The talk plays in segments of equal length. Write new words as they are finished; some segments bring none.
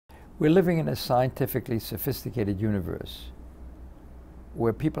We're living in a scientifically sophisticated universe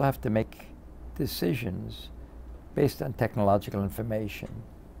where people have to make decisions based on technological information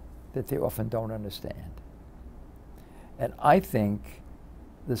that they often don't understand. And I think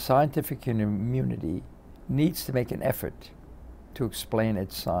the scientific community needs to make an effort to explain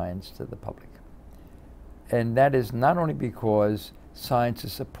its science to the public. And that is not only because science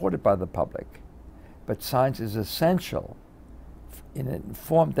is supported by the public, but science is essential in an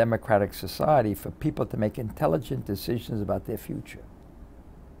informed democratic society for people to make intelligent decisions about their future.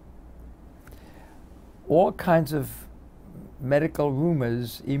 All kinds of medical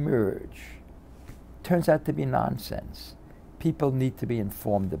rumors emerge. Turns out to be nonsense. People need to be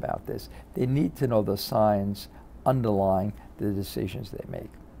informed about this. They need to know the science underlying the decisions they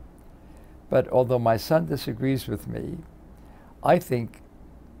make. But although my son disagrees with me, I think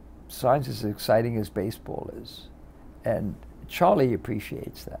science is as exciting as baseball is. And Charlie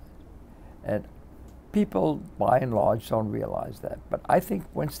appreciates that. And people, by and large, don't realize that. But I think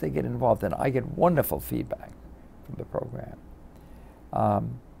once they get involved, and I get wonderful feedback from the program,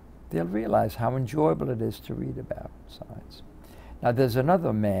 they'll realize how enjoyable it is to read about science. Now, there's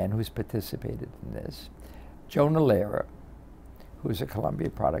another man who's participated in this, Jonah Lehrer, who's a Columbia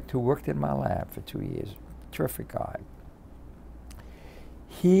product, who worked in my lab for 2 years. Terrific guy.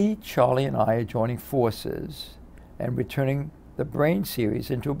 He, Charlie, and I are joining forces and returning the Brain series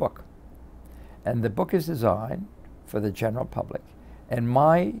into a book. And the book is designed for the general public. And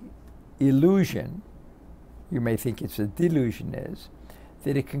my illusion, you may think it's a delusion, is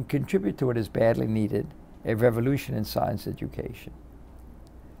that it can contribute to what is badly needed, a revolution in science education.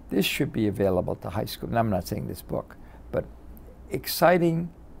 This should be available to high school, and I'm not saying this book, but exciting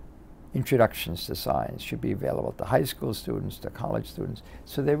introductions to science should be available to high school students, to college students,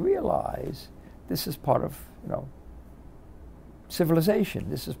 so they realize this is part of, civilization.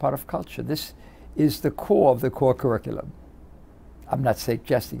 This is part of culture. This is the core of the core curriculum. I'm not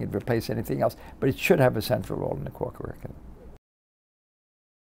suggesting it replace anything else, but it should have a central role in the core curriculum.